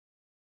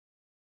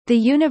The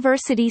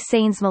University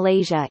Sains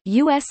Malaysia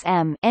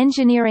 (USM)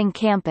 Engineering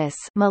Campus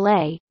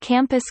 (Malay: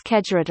 Campus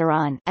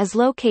Kejuruteraan) is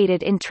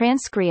located in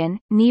Transkrian,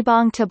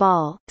 Nibong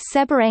Tebal,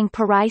 Seberang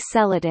Perai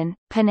Selatan,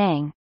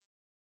 Penang.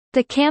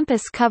 The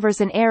campus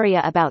covers an area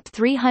about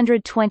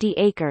 320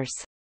 acres.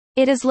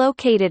 It is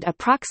located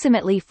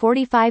approximately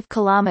 45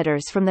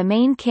 kilometers from the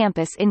main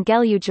campus in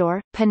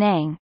Gelugor,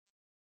 Penang.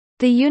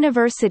 The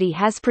university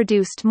has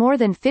produced more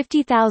than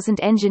 50,000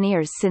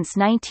 engineers since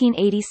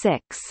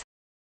 1986.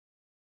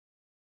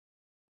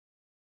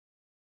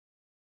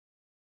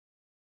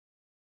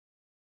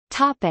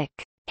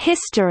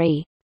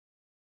 History.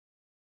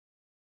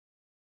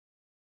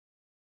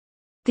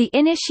 The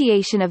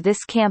initiation of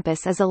this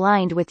campus is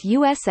aligned with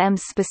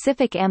USM's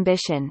specific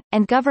ambition,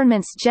 and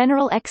government's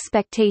general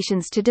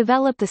expectations to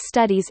develop the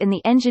studies in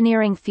the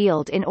engineering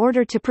field in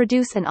order to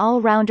produce an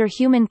all-rounder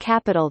human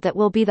capital that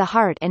will be the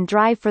heart and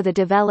drive for the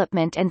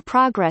development and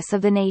progress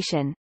of the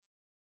nation.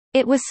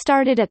 It was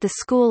started at the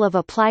School of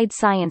Applied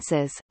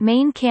Sciences,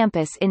 main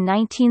campus in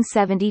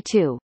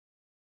 1972.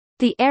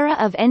 The era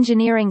of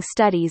engineering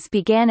studies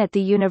began at the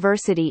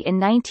university in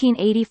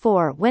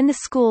 1984 when the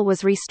school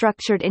was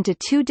restructured into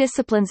two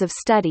disciplines of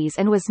studies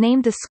and was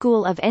named the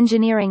School of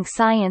Engineering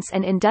Science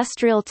and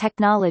Industrial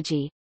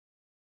Technology.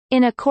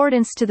 In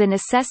accordance to the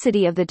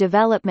necessity of the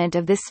development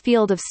of this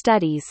field of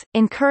studies,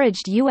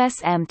 encouraged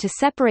USM to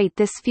separate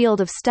this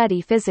field of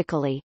study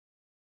physically.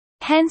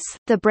 Hence,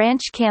 the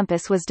branch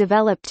campus was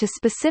developed to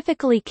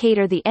specifically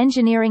cater the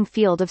engineering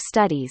field of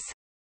studies.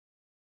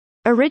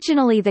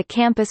 Originally the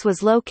campus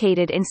was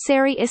located in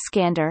Seri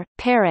Iskandar,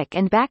 Perak,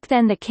 and back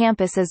then the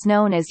campus is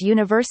known as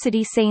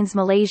University Sains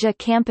Malaysia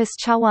Campus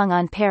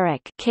Cawangan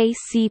Perak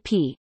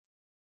 (KCP).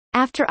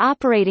 After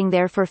operating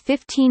there for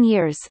 15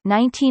 years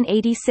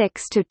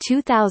 1986 to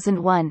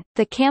 2001,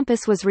 the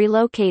campus was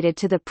relocated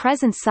to the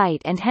present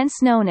site and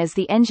hence known as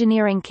the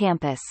Engineering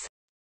Campus.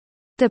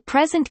 The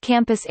present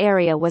campus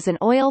area was an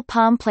oil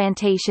palm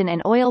plantation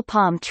and oil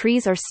palm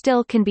trees are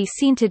still can be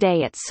seen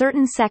today at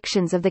certain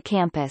sections of the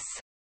campus.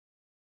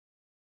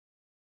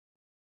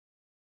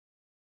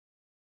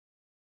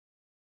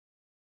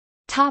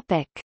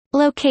 Topic.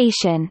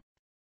 Location.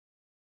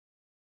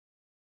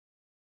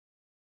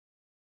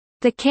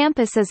 The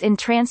campus is in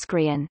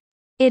Transkrian.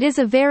 It is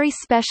a very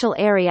special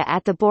area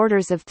at the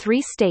borders of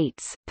three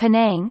states,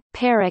 Penang,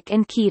 Perak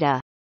and Kedah.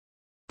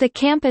 The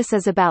campus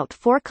is about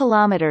 4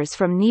 kilometers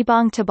from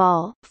Nibong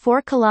Tebal,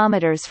 4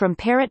 kilometers from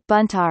Perak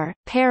Buntar,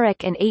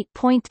 Perak and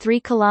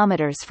 8.3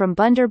 kilometers from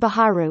Bandar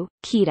Baharu,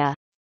 Kedah.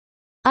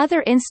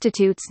 Other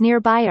institutes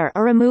nearby are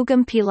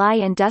Uramugam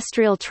Pillai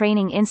Industrial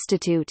Training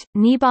Institute,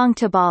 Nibong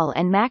Tebal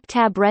and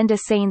Maktab Rendah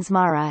Sains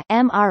Mara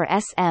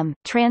 (MRSM),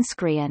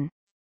 Transkrian.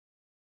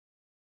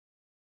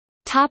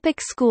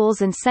 Topic: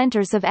 Schools and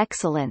Centers of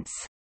Excellence.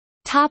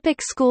 Topic: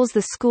 Schools.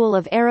 The School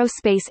of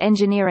Aerospace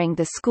Engineering,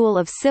 the School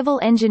of Civil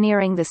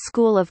Engineering, the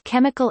School of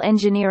Chemical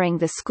Engineering,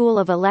 the School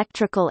of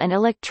Electrical and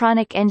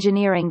Electronic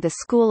Engineering, the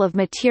School of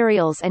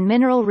Materials and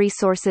Mineral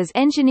Resources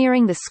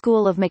Engineering, the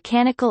School of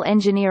Mechanical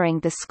Engineering,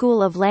 the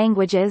School of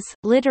Languages,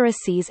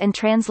 Literacies and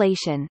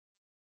Translation.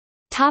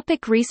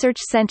 Topic: Research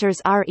Centers.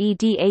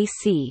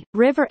 REDAC,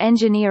 River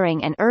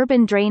Engineering and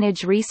Urban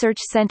Drainage Research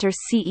Center.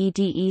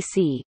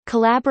 CEDEC,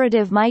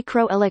 Collaborative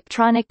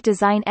Microelectronic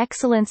Design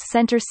Excellence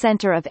Center.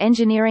 Center of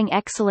Engineering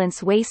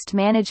Excellence. Waste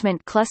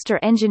Management Cluster.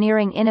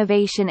 Engineering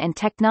Innovation and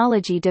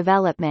Technology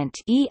Development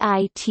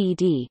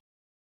EITD.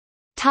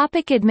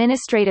 Topic: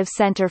 Administrative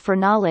Center for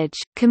Knowledge,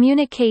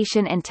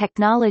 Communication and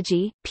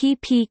Technology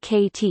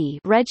PPKT,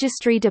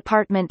 Registry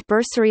Department,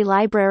 Bursary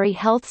Library,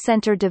 Health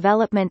Center,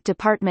 Development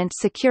Department,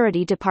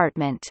 Security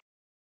Department.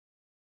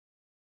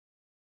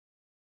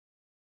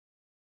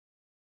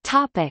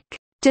 Topic: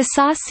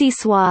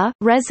 Desasiswa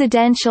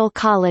residential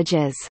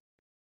colleges.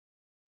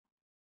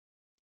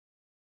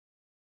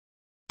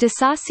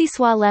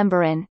 Desasiswa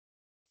Lembaran,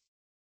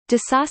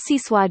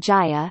 Desasiswa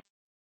Jaya,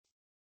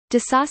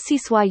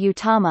 Desasiswa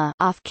Utama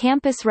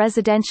off-campus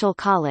residential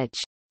college.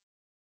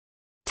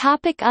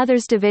 Topic: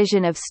 Others.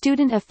 Division of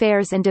Student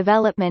Affairs and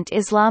Development.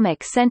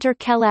 Islamic Center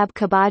Kelab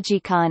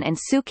Kebajikan and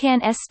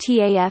Sukan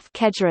Staf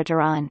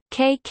Kejuruteraan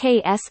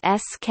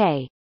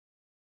KKSSK.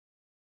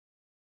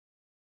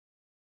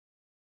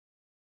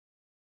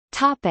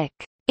 Topic: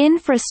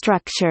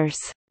 Infrastructures.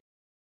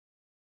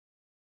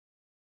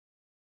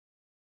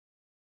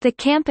 The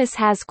campus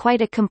has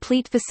quite a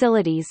complete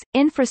facilities,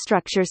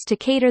 infrastructures to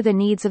cater the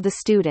needs of the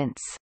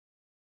students.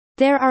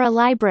 There are a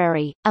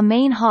library, a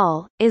main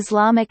hall,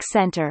 Islamic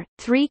center,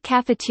 3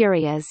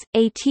 cafeterias,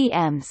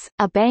 ATMs,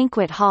 a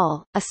banquet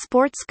hall, a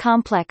sports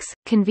complex,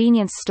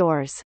 convenience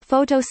stores,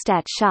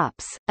 photostat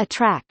shops, a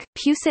track,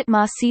 Pusat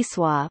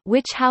Mahasiswa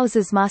which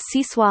houses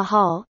Mahasiswa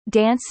Hall,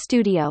 dance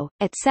studio,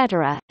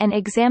 etc., an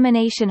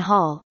examination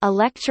hall, a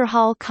lecture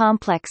hall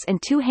complex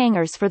and 2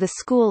 hangars for the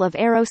School of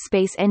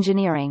Aerospace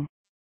Engineering.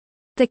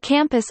 The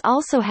campus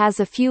also has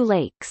a few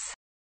lakes.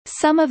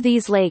 Some of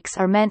these lakes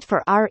are meant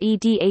for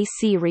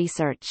REDAC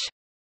research.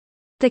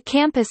 The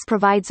campus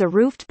provides a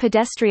roofed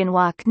pedestrian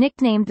walk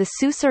nicknamed the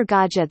Susur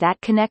Gajah that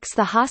connects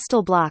the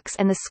hostel blocks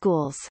and the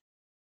schools.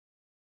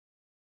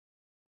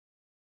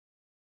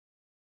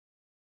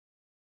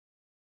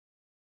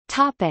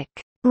 Topic: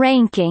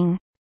 Ranking.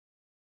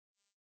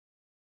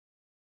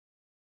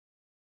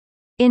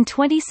 In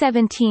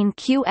 2017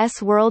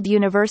 QS World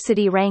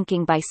University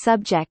Ranking by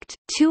Subject,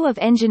 2 of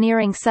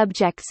engineering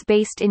subjects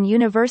based in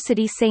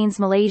University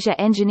Sains Malaysia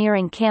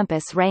Engineering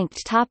Campus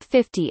ranked top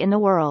 50 in the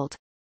world.